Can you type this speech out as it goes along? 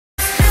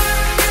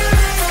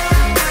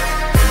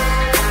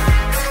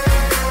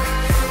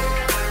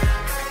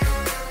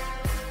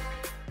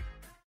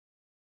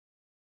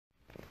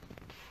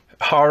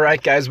All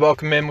right, guys,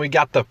 welcome in. We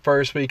got the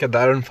first week of the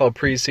NFL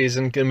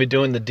preseason. Going to be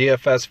doing the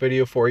DFS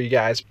video for you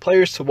guys.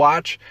 Players to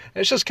watch.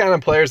 It's just kind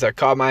of players that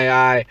caught my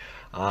eye,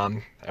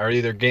 are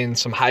either getting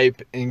some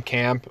hype in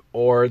camp,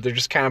 or they're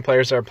just kind of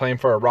players that are playing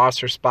for a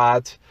roster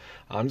spot.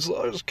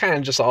 It's kind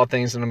of just all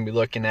things that I'm going to be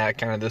looking at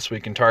kind of this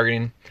week and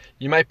targeting.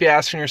 You might be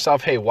asking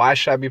yourself, hey, why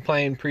should I be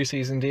playing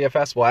preseason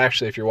DFS? Well,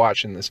 actually, if you're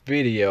watching this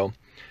video,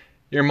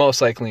 you're most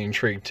likely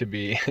intrigued to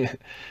be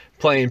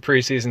playing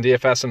preseason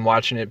DFS and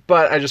watching it.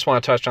 But I just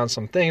want to touch on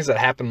some things that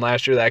happened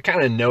last year that I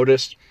kind of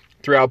noticed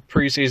throughout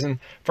preseason.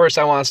 First,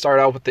 I want to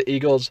start out with the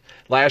Eagles.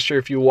 Last year,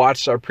 if you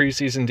watched our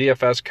preseason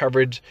DFS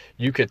coverage,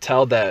 you could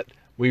tell that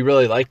we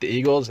really liked the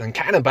Eagles. And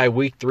kind of by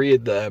week 3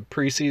 of the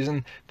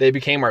preseason, they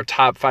became our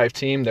top 5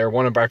 team. They're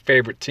one of our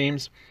favorite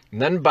teams.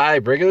 And then by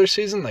regular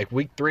season, like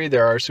week 3,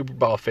 they're our Super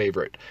Bowl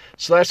favorite.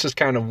 So that's just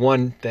kind of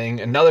one thing.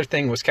 Another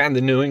thing was kind of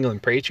the New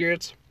England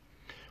Patriots.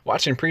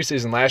 Watching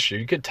preseason last year,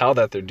 you could tell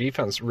that their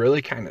defense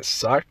really kind of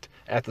sucked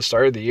at the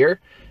start of the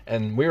year,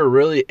 and we were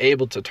really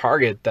able to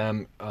target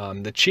them.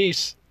 The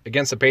Chiefs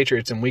against the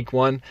Patriots in week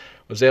 1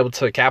 was able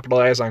to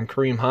capitalize on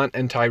Kareem Hunt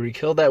and Tyreek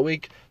Hill that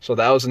week, so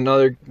that was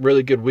another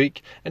really good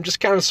week. And just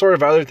kind of sort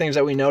of other things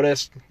that we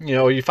noticed. You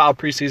know, you follow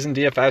preseason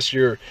DFS,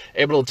 you're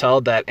able to tell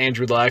that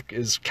Andrew Luck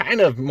is kind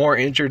of more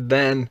injured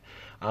than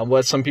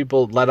what some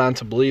people led on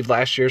to believe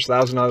last year, so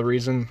that was another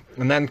reason.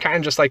 And then kind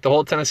of just like the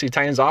whole Tennessee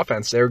Titans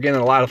offense, they were getting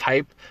a lot of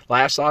hype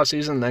last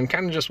offseason. Then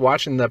kind of just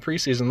watching the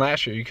preseason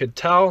last year, you could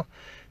tell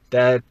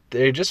that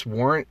they just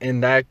weren't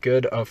in that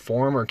good of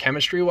form or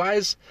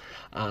chemistry-wise.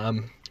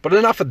 But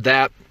enough of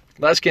that.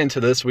 Let's get into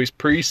this week's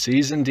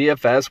preseason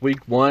DFS Week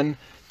 1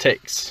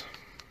 takes.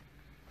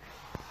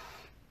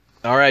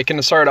 All right, going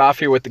to start off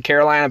here with the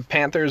Carolina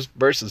Panthers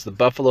versus the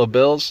Buffalo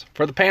Bills.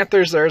 For the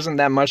Panthers, there isn't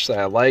that much that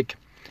I like.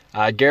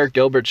 Garrett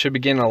Gilbert should be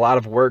getting a lot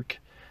of work,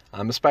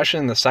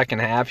 especially in the second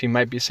half. He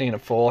might be seeing a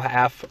full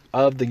half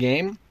of the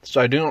game, so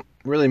I don't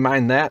really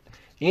mind that.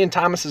 Ian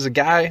Thomas is a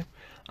guy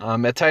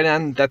at tight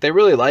end that they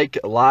really like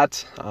a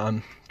lot.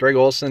 Greg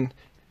Olsen,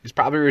 he's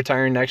probably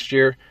retiring next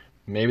year,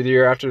 maybe the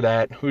year after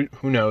that. Who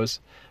knows?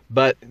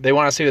 But they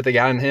want to see what they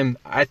got in him.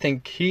 I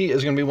think he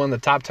is going to be one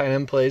of the top tight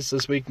end plays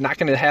this week. Not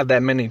going to have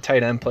that many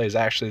tight end plays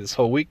actually this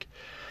whole week.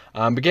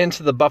 But getting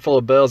to the Buffalo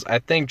Bills, I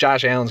think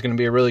Josh Allen is going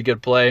to be a really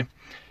good play.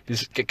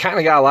 He's kind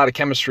of got a lot of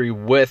chemistry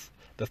with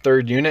the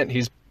third unit.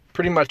 He's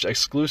pretty much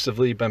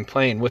exclusively been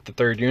playing with the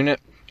third unit,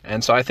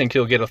 and so I think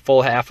he'll get a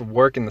full half of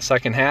work in the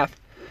second half.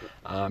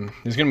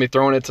 He's going to be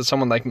throwing it to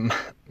someone like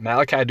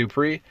Malachi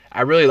Dupree.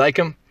 I really like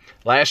him.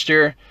 Last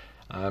year,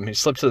 he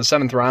slipped to the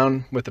 7th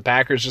round with the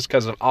Packers just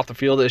because of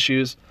off-the-field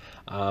issues.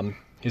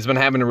 He's been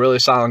having a really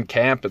solid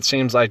camp. It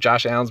seems like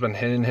Josh Allen's been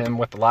hitting him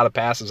with a lot of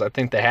passes. I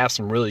think they have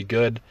some really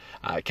good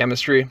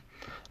chemistry.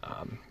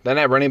 Then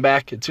at running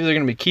back, it's either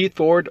going to be Keith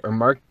Ford or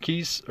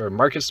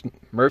Marcus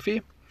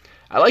Murphy.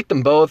 I like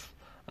them both.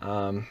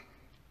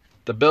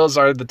 The Bills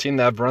are the team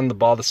that have run the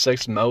ball the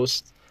 6th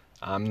most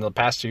in the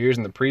past 2 years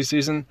in the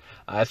preseason.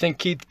 I think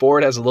Keith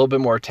Ford has a little bit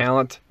more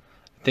talent.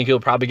 I think he'll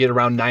probably get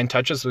around 9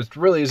 touches, which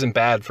really isn't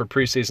bad for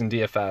preseason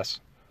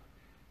DFS.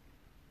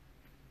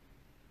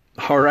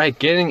 All right,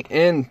 getting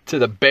into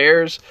the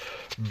Bears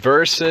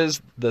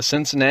versus the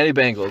Cincinnati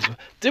Bengals.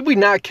 Did we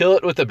not kill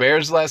it with the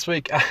Bears last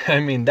week? I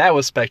mean, that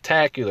was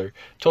spectacular.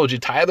 Told you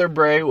Tyler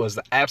Bray was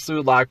the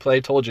absolute lock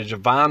play. Told you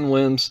Javon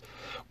Wims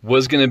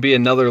was going to be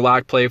another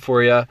lock play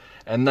for you.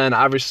 And then,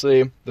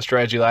 obviously, the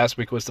strategy last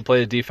week was to play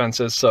the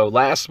defenses. So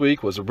last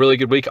week was a really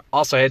good week.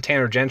 Also had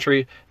Tanner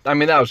Gentry. I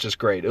mean, that was just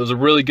great. It was a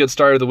really good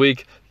start of the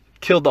week.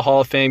 Killed the Hall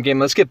of Fame game.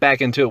 Let's get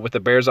back into it with the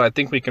Bears. I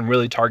think we can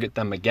really target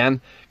them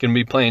again. Going to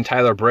be playing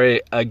Tyler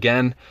Bray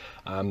again.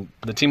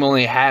 The team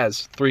only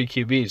has 3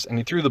 QBs, and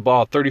he threw the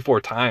ball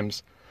 34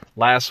 times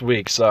last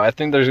week. So I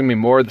think there's going to be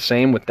more of the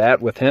same with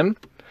that with him.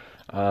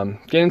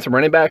 Getting to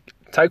running back,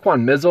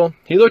 Tyquan Mizzle,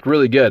 he looked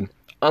really good.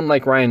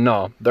 Unlike Ryan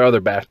Nall, their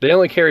other back. They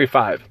only carry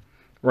 5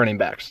 running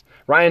backs.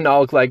 Ryan Nall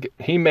looked like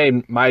he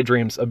made my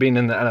dreams of being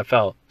in the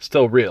NFL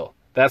still real.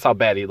 That's how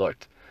bad he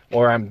looked.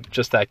 Or I'm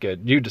just that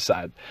good. You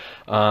decide.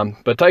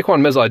 But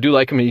Tyquan Mizzle, I do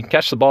like him. He can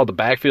catch the ball at the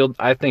backfield.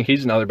 I think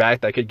he's another back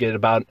that could get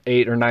about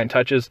 8 or 9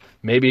 touches.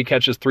 Maybe he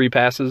catches 3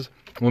 passes.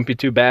 Wouldn't be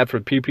too bad for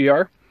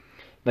PPR.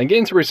 Then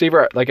getting to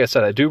receiver, like I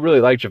said, I do really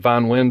like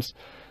Javon Wims.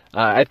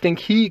 I think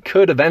he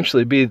could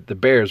eventually be the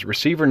Bears'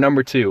 receiver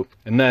number 2.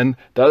 And then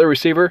the other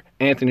receiver,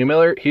 Anthony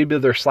Miller, he'd be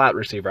their slot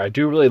receiver. I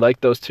do really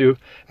like those two.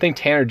 I think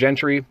Tanner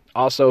Gentry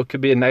also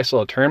could be a nice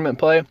little tournament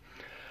play.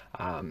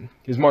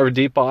 He's more of a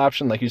deep ball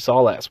option like you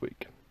saw last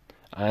week.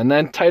 And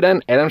then tight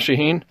end, Adam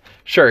Shaheen.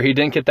 Sure, he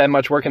didn't get that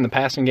much work in the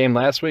passing game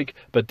last week,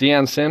 but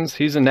Deion Sims,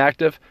 he's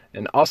inactive.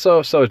 And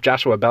also, so is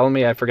Joshua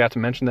Bellamy. I forgot to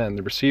mention that in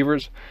the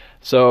receivers.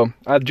 So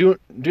I do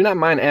not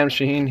mind Adam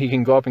Shaheen. He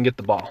can go up and get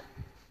the ball.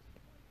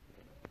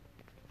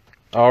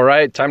 All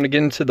right, time to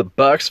get into the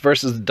Bucs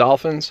versus the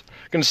Dolphins.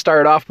 Going to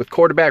start off with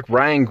quarterback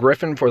Ryan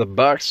Griffin for the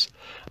Bucs.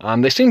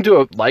 They seem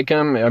to like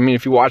him. I mean,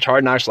 if you watch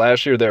Hard Knocks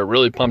last year, they're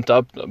really pumped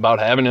up about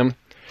having him.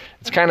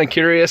 It's kind of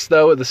curious,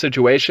 though, the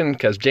situation,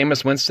 because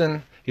Jameis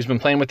Winston, He's been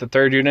playing with the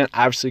third unit,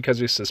 obviously because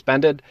he's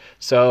suspended.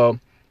 So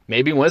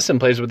maybe Winston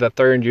plays with the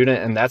third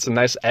unit, and that's a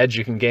nice edge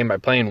you can gain by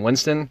playing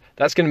Winston.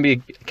 That's going to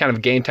be kind of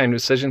a game time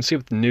decision. See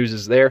what the news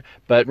is there.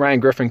 But Ryan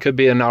Griffin could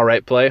be an all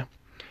right play.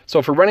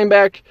 So for running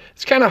back,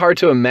 it's kind of hard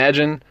to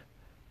imagine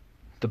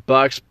the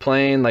Bucs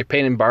playing like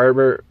Peyton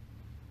Barber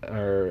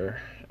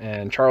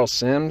and Charles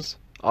Sims.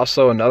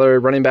 Also, another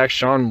running back,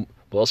 Sean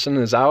Wilson,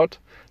 is out.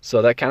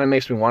 So that kind of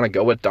makes me want to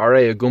go with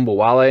Dare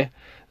Ogunbowale.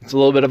 It's a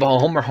little bit of a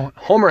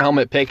homer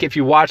helmet pick. If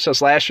you watched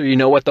us last year, you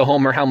know what the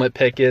homer helmet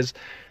pick is.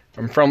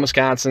 I'm from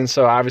Wisconsin,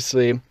 so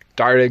obviously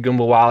Dare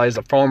Ogunbowale is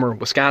a former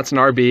Wisconsin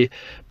RB.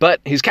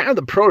 But he's kind of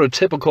the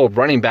prototypical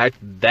running back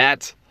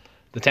that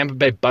the Tampa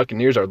Bay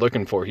Buccaneers are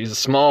looking for. He's a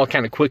small,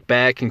 kind of quick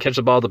back, can catch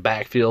the ball in the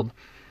backfield.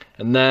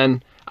 And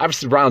then,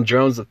 obviously, Ronald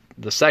Jones,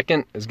 the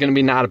second, is going to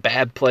be not a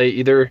bad play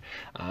either.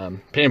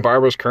 Peyton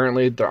Barber is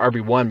currently the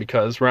RB1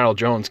 because Ronald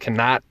Jones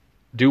cannot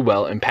do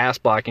well in pass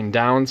blocking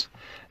downs.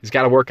 He's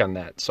got to work on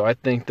that. So I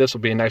think this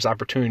will be a nice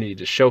opportunity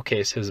to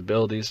showcase his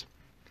abilities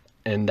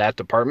in that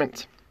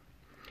department.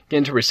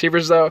 Getting to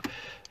receivers, though,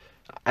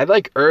 I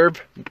like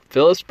Irv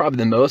Phillips probably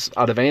the most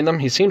out of any of them.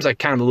 He seems like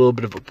kind of a little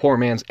bit of a poor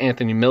man's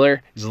Anthony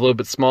Miller. He's a little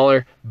bit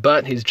smaller,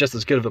 but he's just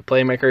as good of a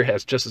playmaker,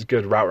 has just as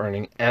good route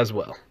running as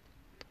well.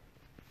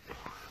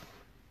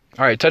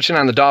 All right, touching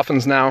on the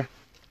Dolphins now.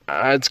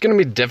 It's going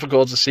to be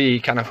difficult to see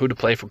kind of who to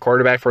play for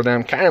quarterback for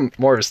them. Kind of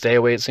more of a stay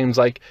away, it seems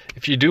like.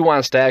 If you do want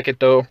to stack it,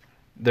 though,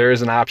 there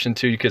is an option,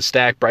 too. You could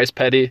stack Bryce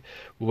Petty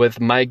with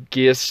Mike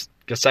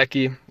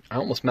Gesicki. I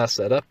almost messed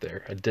that up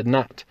there. I did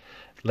not.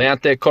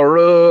 Leonte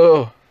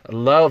Correau. I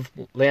love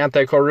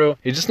Leonte Correau.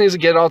 He just needs to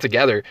get it all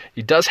together.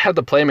 He does have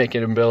the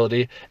playmaking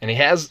ability, and he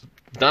has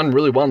done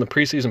really well in the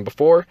preseason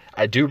before.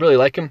 I do really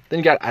like him. Then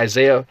you got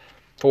Isaiah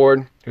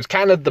Ford, who's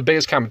kind of the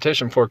biggest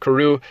competition for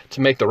Correau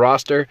to make the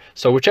roster.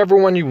 So whichever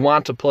one you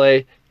want to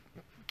play,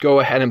 go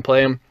ahead and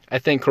play him. I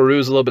think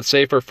Correau's a little bit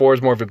safer.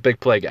 Ford's more of a big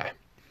play guy.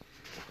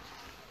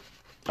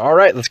 All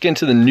right, let's get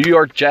into the New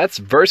York Jets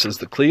versus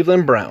the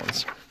Cleveland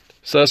Browns.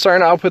 So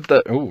starting out with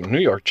the New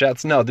York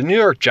Jets. No, the New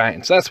York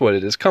Giants. That's what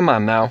it is. Come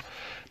on now.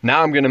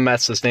 Now I'm going to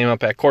mess this name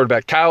up at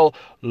quarterback. Kyle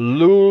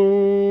Lulita.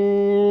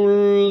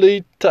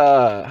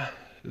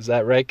 Is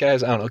that right,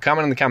 guys? I don't know.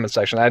 Comment in the comment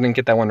section. I didn't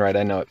get that one right.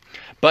 I know it.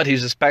 But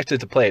he's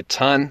expected to play a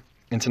ton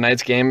in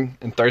tonight's game,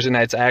 in Thursday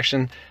night's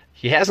action.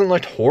 He hasn't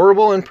looked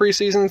horrible in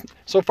preseason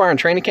so far in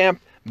training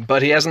camp,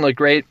 but he hasn't looked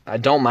great. I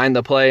don't mind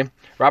the play.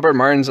 Robert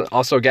Martin's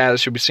also a guy that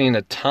should be seeing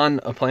a ton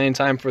of playing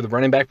time for the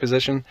running back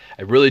position.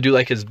 I really do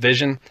like his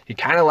vision. He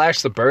kind of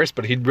lacks the burst,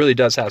 but he really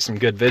does have some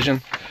good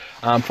vision.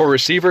 For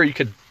receiver, you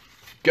could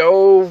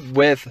go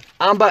with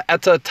Amba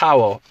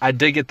Etatawo. I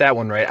did get that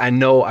one right. I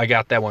know I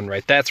got that one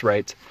right. That's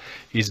right.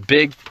 He's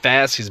big,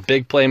 fast. He's a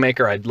big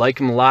playmaker. I like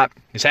him a lot.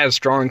 He's had a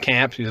strong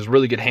camp. He has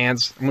really good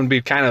hands. I'm going to be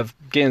kind of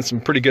getting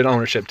some pretty good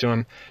ownership to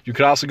him. You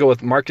could also go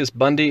with Marcus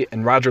Bundy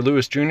and Roger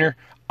Lewis Jr.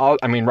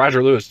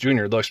 Roger Lewis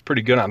Jr. looks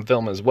pretty good on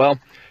film as well.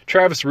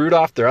 Travis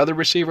Rudolph, their other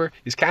receiver,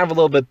 he's kind of a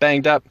little bit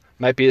banged up.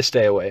 Might be a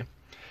stay away.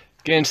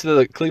 Getting into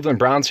the Cleveland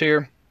Browns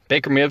here.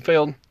 Baker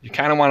Mayfield, you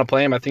kind of want to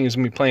play him. I think he's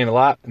going to be playing a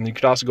lot. And you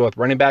could also go with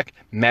running back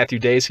Matthew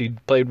Days. He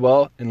played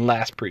well in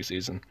last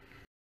preseason.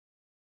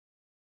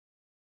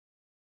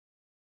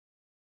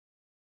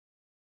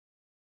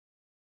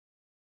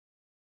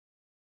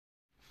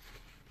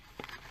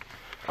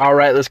 All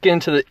right, let's get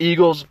into the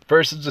Eagles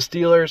versus the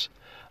Steelers.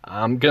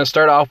 I'm going to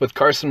start off with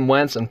Carson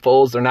Wentz and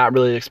Foles. They're not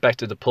really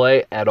expected to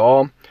play at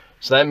all.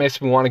 So that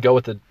makes me want to go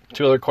with the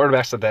two other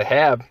quarterbacks that they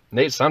have.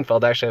 Nate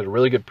Sudfeld actually had a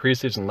really good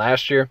preseason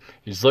last year.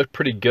 He's looked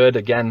pretty good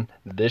again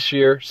this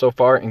year so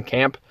far in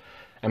camp.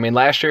 I mean,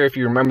 last year, if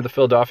you remember the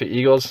Philadelphia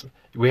Eagles,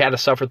 we had to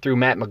suffer through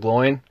Matt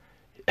McGloin.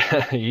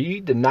 He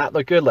did not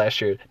look good last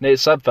year. Nate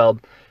Sudfeld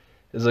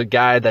is a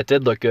guy that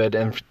did look good,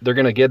 and they're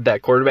going to give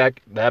that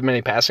quarterback that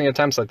many passing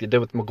attempts like they did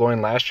with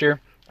McGloin last year.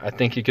 I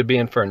think he could be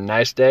in for a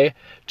nice day.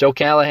 Joe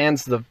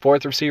Callahan's the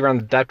fourth receiver on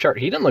the depth chart.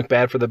 He didn't look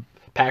bad for the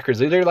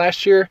Packers either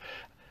last year.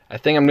 I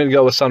think I'm going to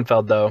go with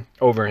Sudfeld, though,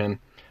 over him.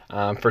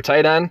 For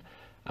tight end,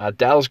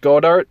 Dallas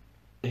Goedert,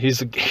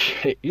 he's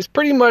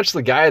pretty much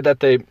the guy that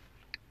they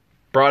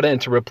brought in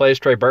to replace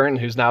Trey Burton,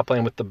 who's now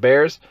playing with the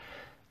Bears.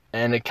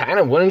 And it kind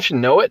of, wouldn't you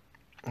know it,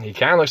 he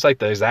kind of looks like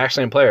the exact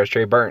same player as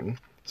Trey Burton.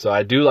 So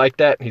I do like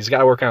that. He's got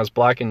to work on his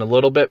blocking a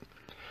little bit.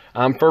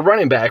 For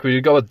running back, we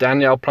could go with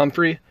Danielle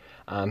Pumphrey.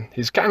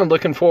 He's kind of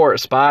looking for a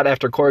spot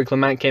after Corey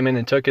Clement came in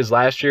and took his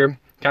last year.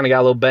 Kind of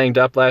got a little banged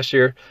up last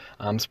year.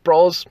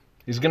 Sproles,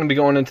 he's going to be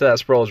going into that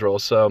Sproles role,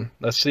 so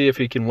let's see if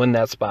he can win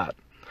that spot.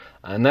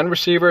 And then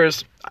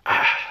receivers,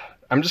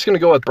 I'm just going to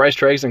go with Bryce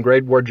Treggs and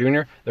Greg Ward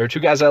Jr. There are two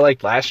guys I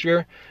liked last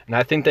year, and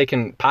I think they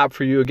can pop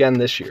for you again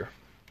this year.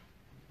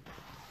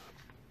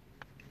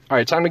 All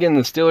right, time to get in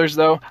the Steelers,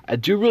 though. I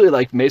do really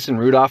like Mason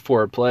Rudolph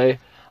for a play.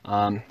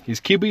 He's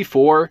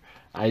QB4.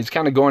 He's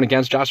kind of going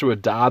against Joshua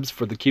Dobbs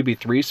for the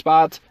QB3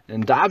 spots.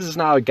 And Dobbs is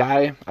not a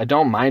guy, I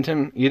don't mind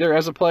him either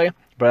as a play.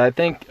 But I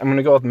think I'm going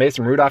to go with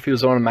Mason Rudolph. He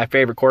was one of my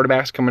favorite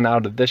quarterbacks coming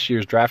out of this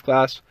year's draft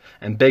class.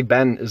 And Big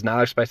Ben is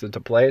not expected to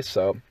play,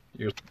 so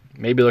you're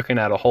maybe looking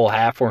at a whole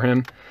half for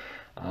him.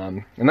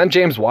 And then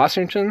James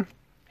Washington,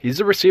 he's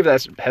a receiver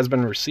that has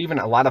been receiving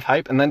a lot of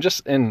hype. And then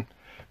just in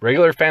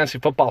regular fantasy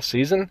football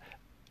season,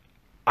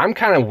 I'm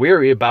kind of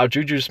weary about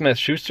Juju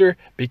Smith-Schuster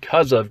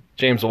because of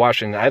James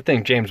Washington. I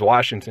think James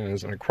Washington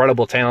is an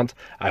incredible talent.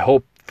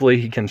 Hopefully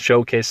he can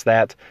showcase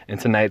that in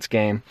tonight's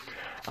game.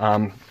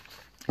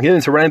 Getting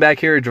into running back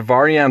here,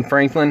 Javarion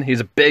Franklin. He's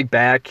a big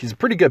back. He's a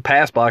pretty good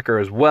pass blocker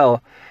as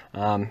well,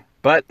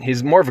 but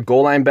he's more of a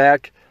goal line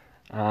back,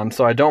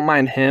 so I don't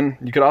mind him.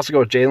 You could also go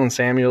with Jalen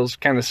Samuels,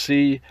 kind of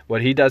see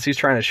what he does. He's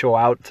trying to show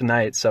out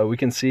tonight, so we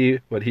can see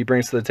what he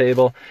brings to the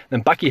table.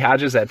 Then Bucky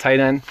Hodges at tight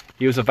end.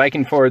 He was a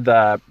Viking for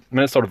the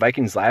Minnesota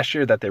Vikings last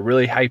year that they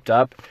really hyped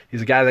up.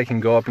 He's a guy that can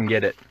go up and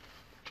get it.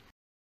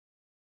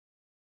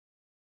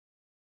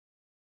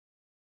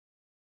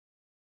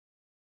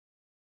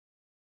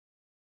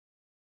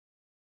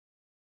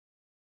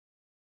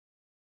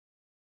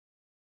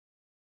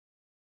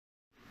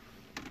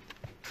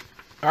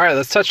 All right,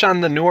 let's touch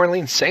on the New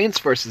Orleans Saints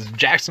versus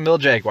Jacksonville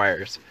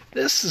Jaguars.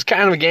 This is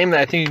kind of a game that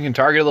I think you can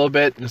target a little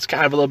bit. It's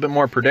kind of a little bit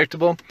more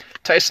predictable.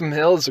 Taysom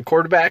Hill is a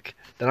quarterback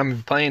that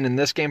I'm playing in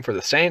this game for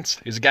the Saints.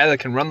 He's a guy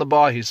that can run the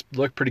ball. He's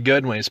looked pretty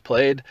good when he's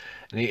played.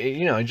 And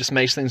he just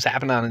makes things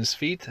happen on his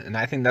feet. And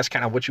I think that's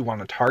kind of what you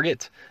want to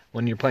target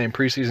when you're playing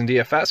preseason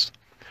DFS.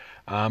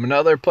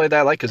 Another play that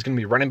I like is going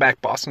to be running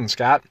back Boston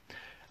Scott.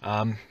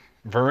 Vereen,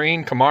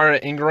 Kamara,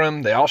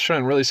 Ingram, they all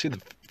shouldn't really see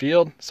the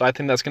field. So I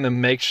think that's going to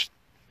make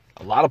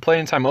a lot of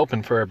playing time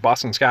open for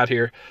Boston Scott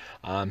here.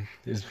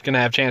 He's going to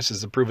have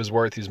chances to prove his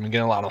worth. He's been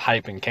getting a lot of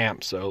hype in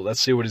camp, so let's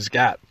see what he's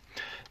got.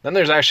 Then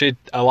there's actually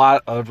a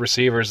lot of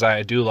receivers that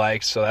I do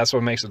like, so that's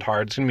what makes it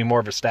hard. It's going to be more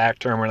of a stack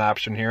tournament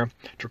option here.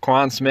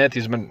 Traquan Smith,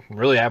 he's been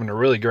really having a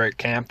really great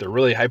camp. They're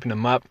really hyping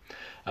him up.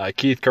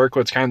 Keith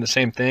Kirkwood's kind of the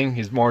same thing.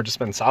 He's more just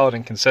been solid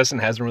and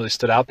consistent, hasn't really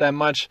stood out that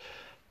much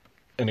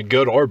in a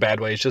good or bad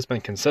way. He's just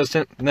been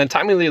consistent. And then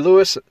Tommy Lee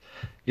Lewis,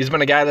 he's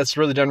been a guy that's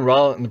really done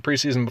well in the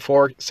preseason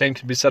before. Same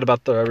can be said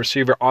about the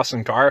receiver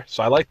Austin Carr.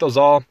 So I like those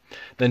all.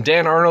 Then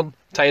Dan Arnold,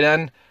 tight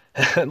end.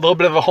 A little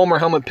bit of a homer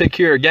helmet pick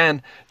here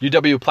again.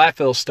 UW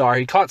Platteville star.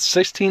 He caught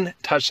 16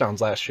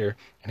 touchdowns last year.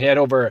 And he had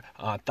over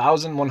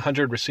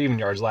 1,100 receiving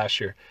yards last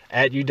year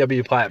at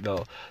UW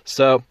Platteville.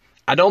 So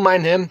I don't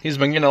mind him. He's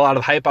been getting a lot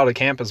of hype out of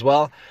camp as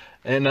well.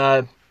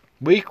 And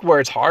week where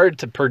it's hard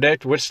to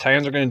predict which tight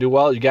ends are going to do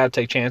well, you got to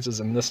take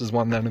chances, and this is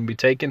one that I'm going to be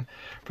taking.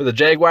 For the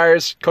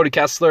Jaguars, Cody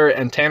Kessler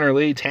and Tanner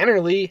Lee.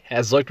 Tanner Lee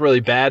has looked really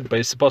bad, but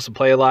he's supposed to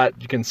play a lot.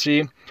 You can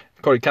see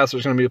Cody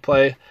Kessler's going to be a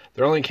play.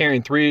 They're only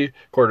carrying 3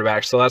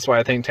 quarterbacks, so that's why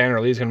I think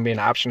Tanner Lee is going to be an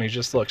option. He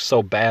just looks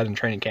so bad in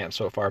training camp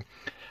so far.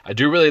 I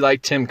do really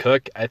like Tim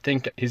Cook. I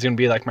think he's going to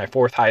be like my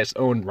 4th highest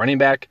owned running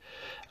back.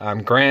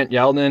 Grant,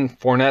 Yeldon,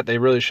 Fournette, they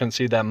really shouldn't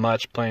see that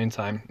much playing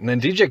time. And then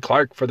DJ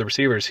Clark for the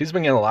receivers. He's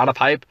been getting a lot of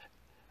hype,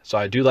 so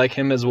I do like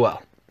him as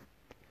well.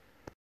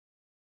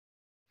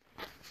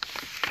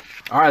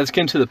 All right, let's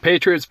get into the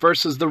Patriots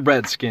versus the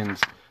Redskins.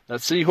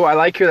 Let's see who I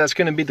like here. That's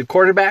going to be the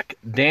quarterback,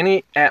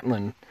 Danny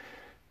Atling.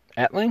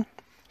 Atling?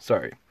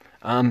 Sorry.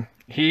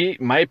 He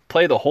might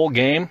play the whole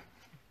game.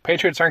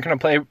 Patriots aren't going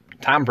to play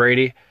Tom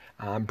Brady.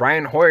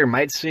 Brian Hoyer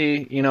might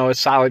see, a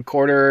solid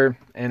quarter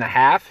and a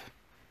half.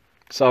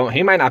 So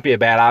he might not be a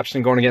bad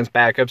option going against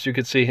backups. You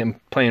could see him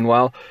playing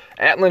well.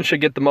 Atlan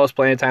should get the most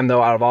playing time,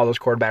 though, out of all those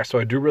quarterbacks, so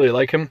I do really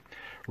like him.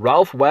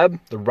 Ralph Webb,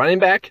 the running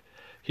back,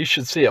 he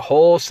should see a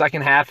whole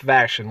second half of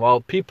action.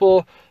 While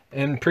people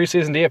in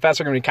preseason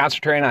DFS are going to be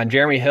concentrating on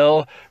Jeremy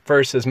Hill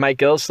versus Mike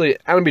Gillisley,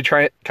 I'm going to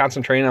be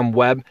concentrating on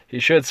Webb. He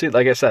should see,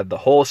 like I said, the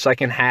whole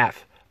second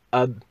half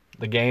of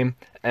the game.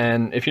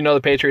 And if you know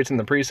the Patriots in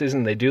the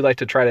preseason, they do like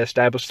to try to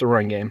establish the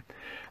run game.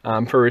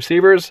 For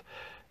receivers,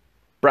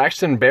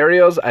 Braxton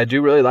Berrios, I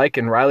do really like,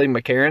 and Riley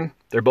McCarron.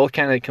 They're both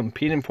kind of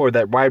competing for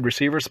that wide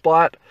receiver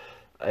spot.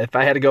 If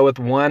I had to go with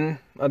one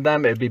of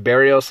them, it'd be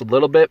Berrios a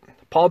little bit.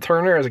 Paul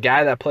Turner is a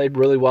guy that played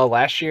really well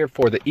last year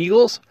for the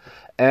Eagles,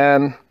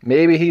 and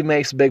maybe he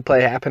makes a big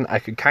play happen. I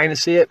could kind of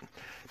see it.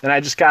 Then I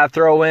just got to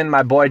throw in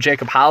my boy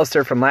Jacob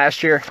Hollister from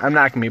last year. I'm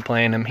not going to be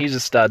playing him. He's a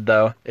stud,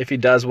 though. If he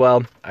does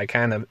well, I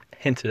kind of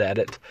hinted at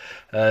it.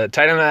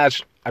 Tight end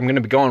match I'm going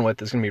to be going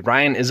with is going to be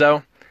Ryan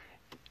Izzo.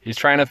 He's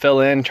trying to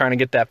fill in, trying to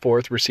get that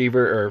 4th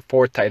receiver or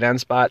 4th tight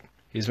end spot.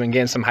 He's been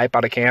getting some hype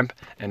out of camp,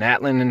 and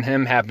Atlan and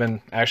him have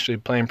been actually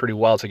playing pretty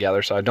well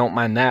together, so I don't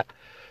mind that.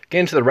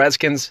 Getting to the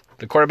Redskins,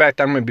 the quarterback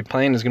that I'm going to be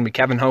playing is going to be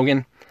Kevin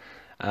Hogan.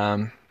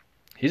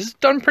 He's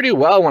done pretty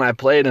well when I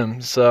played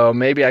him, so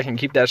maybe I can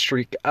keep that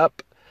streak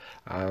up.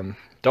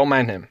 Don't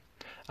mind him.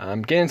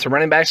 Getting to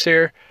running backs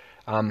here,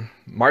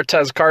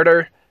 Martez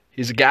Carter.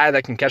 He's a guy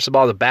that can catch the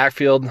ball in the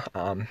backfield.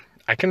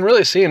 I can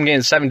really see him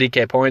getting 7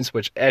 DK points,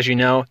 which, as you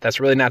know, that's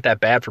really not that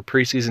bad for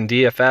preseason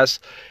DFS.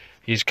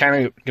 He's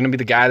kind of going to be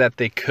the guy that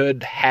they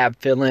could have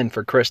fill in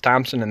for Chris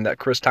Thompson in that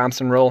Chris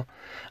Thompson role.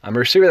 A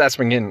receiver that's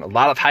been getting a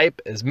lot of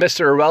hype is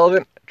Mr.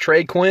 Irrelevant,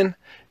 Trey Quinn.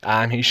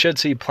 He should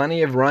see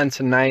plenty of run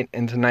tonight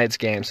in tonight's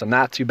game, so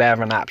not too bad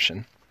of an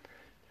option.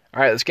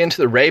 All right, let's get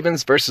into the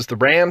Ravens versus the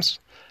Rams.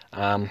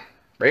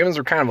 Ravens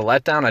are kind of a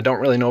letdown. I don't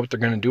really know what they're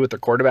going to do with their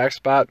quarterback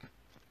spot.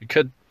 You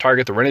could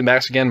target the running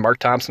backs again, Mark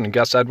Thompson and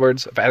Gus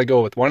Edwards. If I had to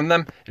go with one of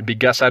them, it'd be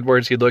Gus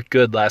Edwards. He looked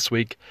good last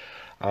week.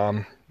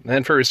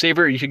 Then for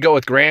receiver, you could go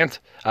with Grant.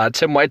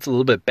 Tim White's a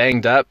little bit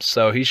banged up,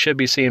 so he should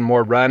be seeing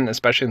more run,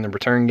 especially in the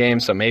return game,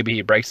 so maybe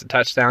he breaks the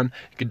touchdown.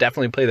 You could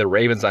definitely play the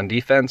Ravens on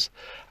defense.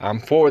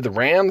 For the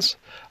Rams,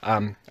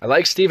 I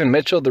like Steven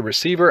Mitchell, the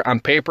receiver. On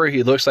paper,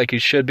 he looks like he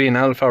should be an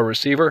NFL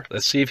receiver.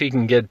 Let's see if he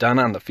can get done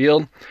on the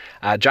field.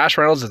 Josh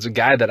Reynolds is a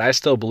guy that I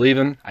still believe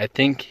in. I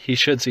think he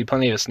should see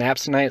plenty of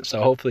snaps tonight,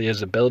 so hopefully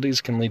his abilities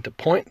can lead to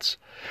points.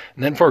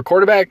 And then for a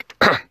quarterback,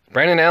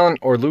 Brandon Allen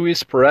or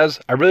Luis Perez.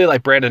 I really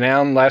like Brandon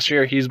Allen last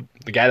year. He's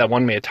the guy that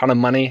won me a ton of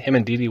money, him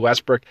and D.D.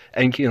 Westbrook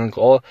and Keelan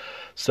Cole.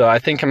 So I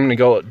think I'm going to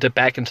go dip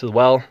back into the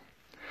well.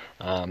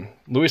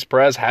 Luis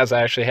Perez has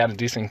actually had a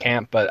decent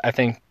camp, but I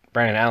think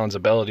Brandon Allen's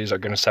abilities are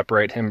going to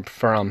separate him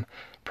from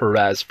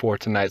Perez for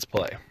tonight's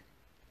play.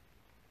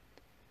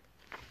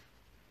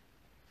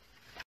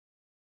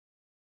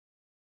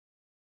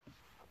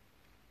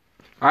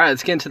 All right,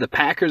 let's get into the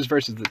Packers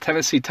versus the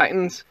Tennessee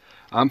Titans.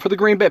 For the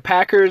Green Bay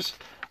Packers,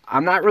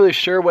 I'm not really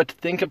sure what to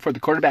think of for the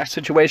quarterback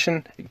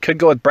situation. You could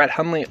go with Brett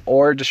Hundley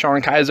or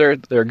Deshaun Kaiser.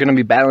 They're going to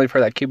be battling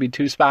for that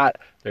QB2 spot.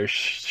 They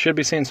should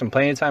be seeing some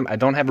playing time. I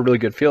don't have a really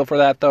good feel for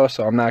that, though,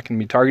 so I'm not going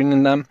to be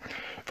targeting them.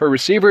 For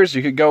receivers,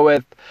 you could go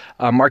with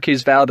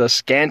Marquise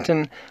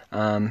Valdes-Scantling.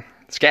 I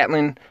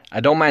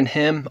don't mind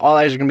him. All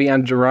eyes are going to be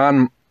on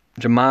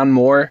Jamon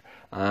Moore.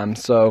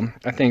 So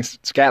I think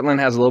Scantling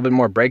has a little bit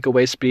more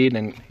breakaway speed,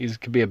 and he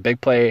could be a big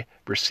play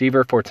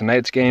receiver for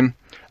tonight's game.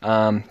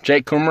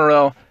 Jake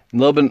Kumerow, a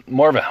little bit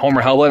more of a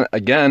homer helmet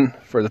again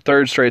for the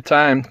third straight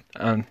time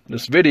on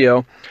this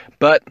video,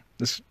 but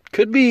this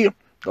could be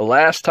the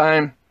last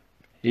time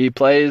he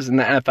plays in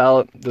the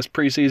NFL this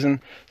preseason,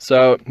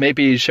 so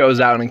maybe he shows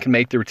out and can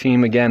make their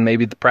team again,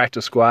 maybe the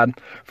practice squad.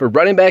 For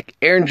running back,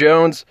 Aaron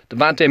Jones,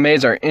 Devontae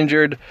Mays are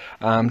injured.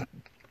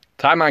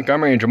 Ty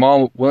Montgomery and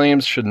Jamal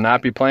Williams should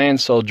not be playing,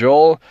 so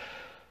Joel,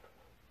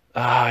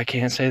 I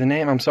can't say the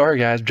name, I'm sorry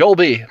guys, Joel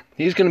B,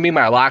 he's going to be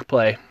my lock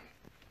play.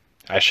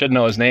 I should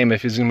know his name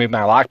if he's going to be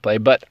my lock play,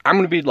 but I'm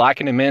going to be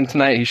locking him in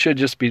tonight. He should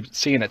just be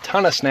seeing a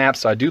ton of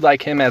snaps, so I do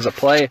like him as a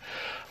play.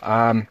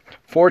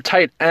 For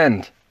tight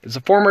end, is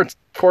a former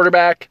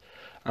quarterback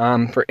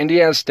for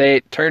Indiana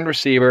State, turned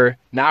receiver.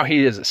 Now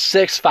he is a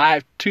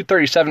 6'5",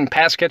 237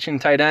 pass-catching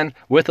tight end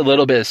with a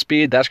little bit of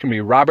speed. That's going to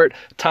be Robert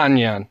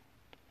Tonyan.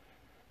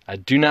 I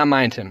do not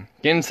mind him.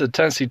 Getting to the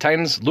Tennessee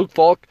Titans, Luke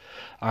Falk.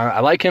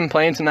 I like him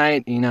playing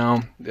tonight. You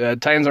know, the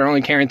Titans are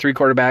only carrying 3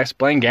 quarterbacks.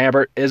 Blaine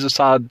Gabbert is a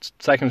solid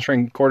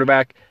second-string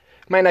quarterback.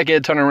 Might not get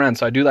a ton of runs,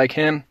 so I do like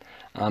him.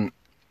 The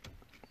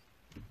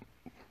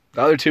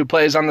other 2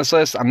 plays on this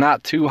list, I'm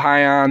not too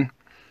high on.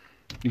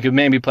 You could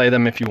maybe play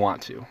them if you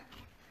want to.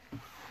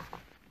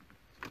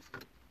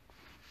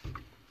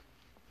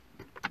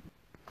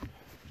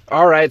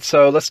 All right,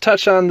 so let's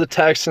touch on the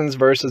Texans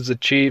versus the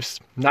Chiefs.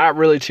 Not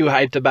really too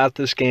hyped about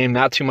this game.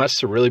 Not too much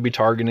to really be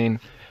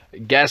targeting.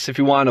 Guess if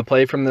you want to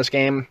play from this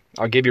game,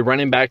 I'll give you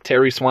running back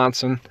Terry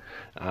Swanson.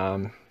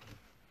 I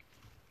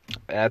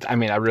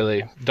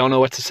really don't know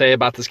what to say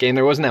about this game.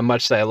 There wasn't that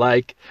much that I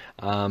like.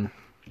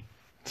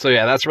 So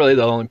yeah, that's really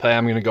the only play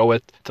I'm going to go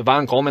with.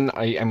 Tavon Coleman,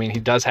 I mean, he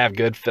does have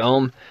good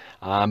film,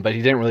 but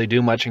he didn't really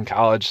do much in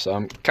college, so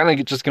I'm kind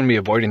of just going to be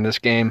avoiding this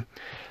game.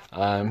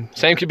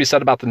 Same could be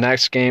said about the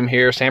next game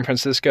here, San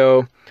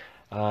Francisco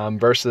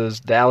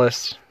versus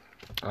Dallas.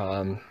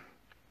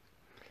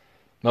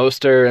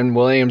 Moster and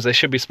Williams, they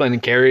should be splitting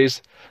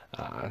carries.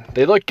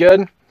 They look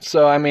good,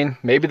 so I mean,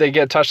 maybe they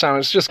get a touchdown.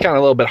 It's just kind of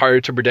a little bit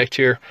harder to predict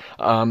here.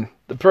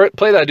 The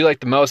play that I do like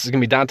the most is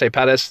going to be Dante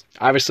Pettis.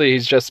 Obviously,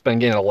 he's just been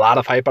getting a lot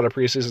of hype out of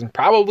preseason,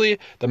 probably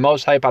the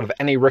most hype out of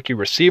any rookie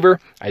receiver.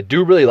 I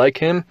do really like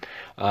him.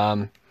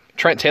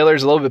 Trent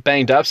Taylor's a little bit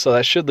banged up, so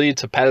that should lead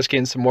to Pettis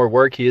getting some more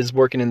work. He is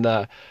working in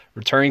the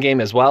return game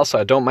as well, so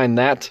I don't mind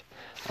that.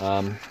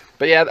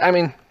 But yeah, I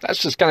mean, that's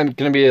just kind of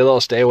going to be a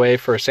little stay away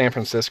for San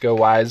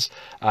Francisco-wise.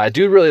 I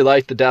do really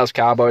like the Dallas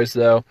Cowboys,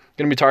 though.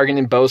 Going to be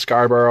targeting Bo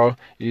Scarborough.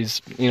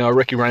 He's, a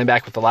rookie running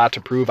back with a lot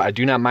to prove. I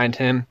do not mind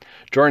him.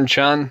 Jordan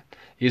Chun,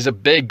 he's a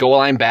big goal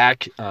line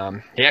back.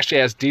 He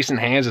actually has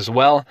decent hands as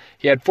well.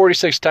 He had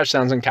 46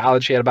 touchdowns in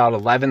college. He had about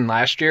 11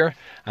 last year.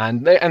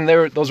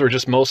 Those were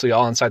just mostly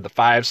all inside the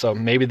 5, so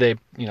maybe they,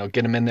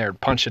 get him in there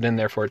and punch it in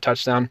there for a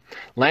touchdown.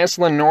 Lance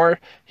Lenoir,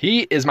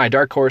 he is my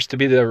dark horse to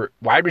be the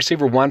wide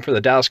receiver 1 for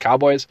the Dallas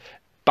Cowboys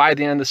by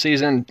the end of the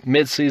season,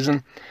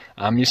 mid-season.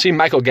 You see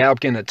Michael Gallup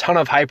getting a ton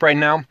of hype right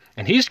now,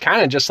 and he's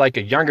kind of just like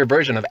a younger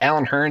version of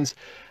Allen Hurns.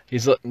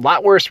 He's a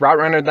lot worse route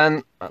runner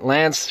than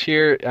Lance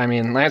here. I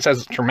mean, Lance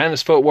has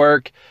tremendous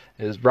footwork.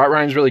 His route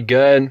running is really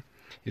good.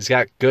 He's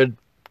got good,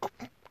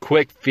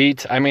 quick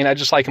feet. I mean, I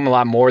just like him a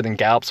lot more than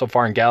Gallup so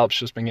far, and Gallup's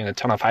just been getting a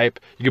ton of hype.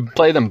 You can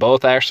play them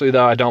both, actually,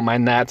 though. I don't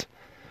mind that.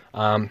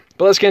 But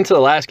let's get into the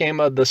last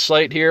game of the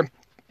slate here.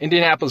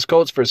 Indianapolis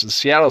Colts versus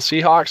Seattle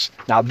Seahawks.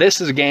 Now,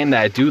 this is a game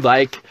that I do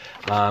like.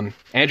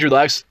 Andrew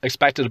Luck's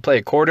expected to play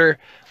a quarter,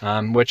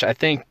 which I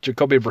think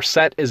Jacoby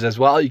Brissett is as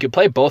well. You could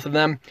play both of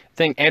them. I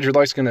think Andrew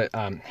Luck's going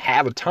to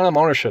have a ton of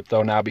ownership,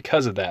 though, now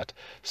because of that.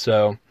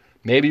 So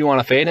maybe you want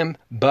to fade him,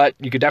 but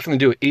you could definitely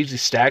do an easy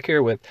stack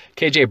here with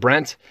KJ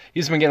Brent.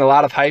 He's been getting a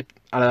lot of hype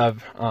out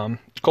of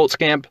Colts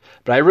camp,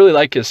 but I really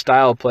like his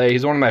style of play.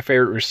 He's one of my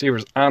favorite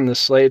receivers on this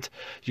slate.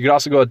 You could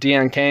also go with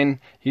Deion Kane.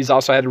 He's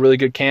also had a really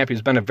good camp.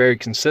 He's been a very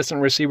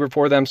consistent receiver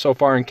for them so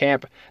far in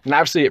camp. And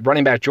obviously,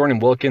 running back Jordan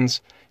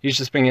Wilkins, he's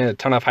just been getting a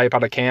ton of hype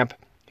out of camp.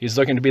 He's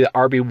looking to be the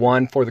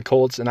RB1 for the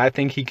Colts, and I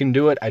think he can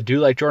do it. I do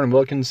like Jordan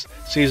Wilkins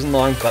season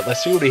long, but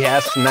let's see what he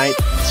has tonight.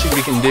 Let's see what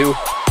he can do.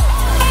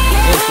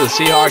 Into the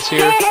Seahawks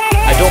here.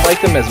 I don't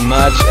like them as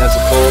much as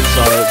the Colts,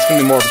 so it's going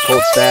to be more of a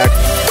Colts stack.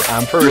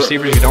 For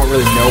receivers, you don't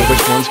really know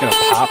which one's going to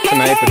pop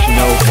tonight, but you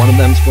know one of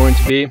them's going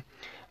to be.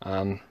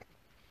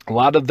 A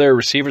lot of their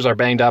receivers are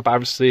banged up.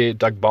 Obviously,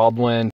 Doug Baldwin,